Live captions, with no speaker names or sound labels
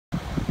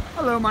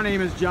Hello, my name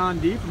is John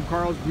D. from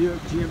Carl's Buick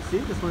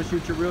GMC. Just want to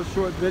shoot you a real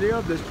short video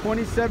of this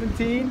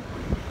 2017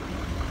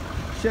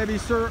 Chevy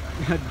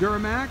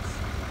Duramax.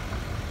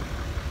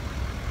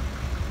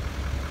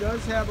 It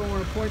does have, I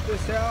want to point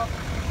this out, a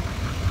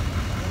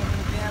little bit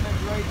of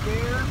damage right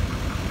there.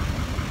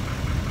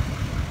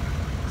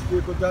 This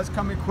vehicle does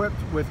come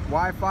equipped with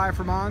Wi-Fi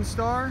from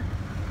OnStar.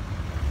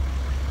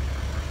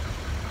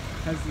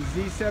 Has the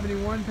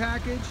Z71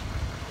 package.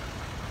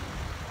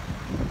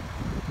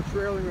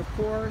 Trailing, of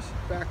course,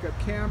 backup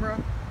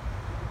camera.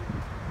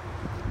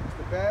 It's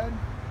the bed.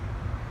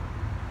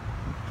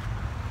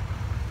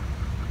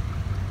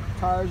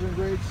 Tires are in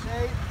great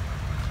shape.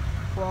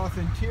 Cloth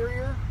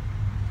interior.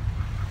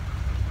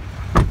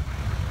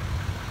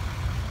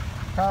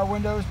 Power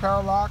windows,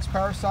 power locks,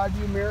 power side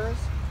view mirrors.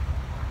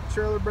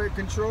 Trailer brake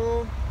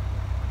control.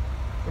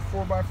 The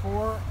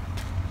 4x4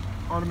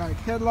 automatic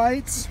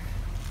headlights.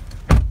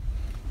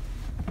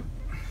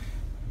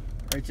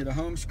 Right to the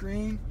home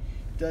screen.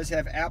 Does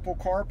have Apple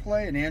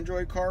CarPlay and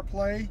Android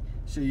CarPlay,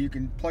 so you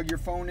can plug your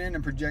phone in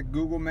and project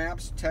Google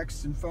Maps,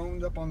 texts, and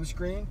phones up on the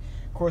screen.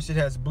 Of course, it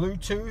has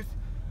Bluetooth,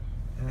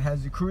 and it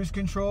has the cruise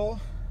control.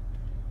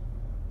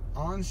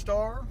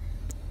 OnStar.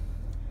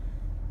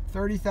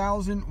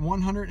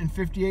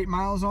 30,158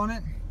 miles on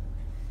it.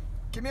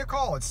 Give me a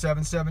call at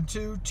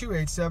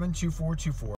 772-287-2424.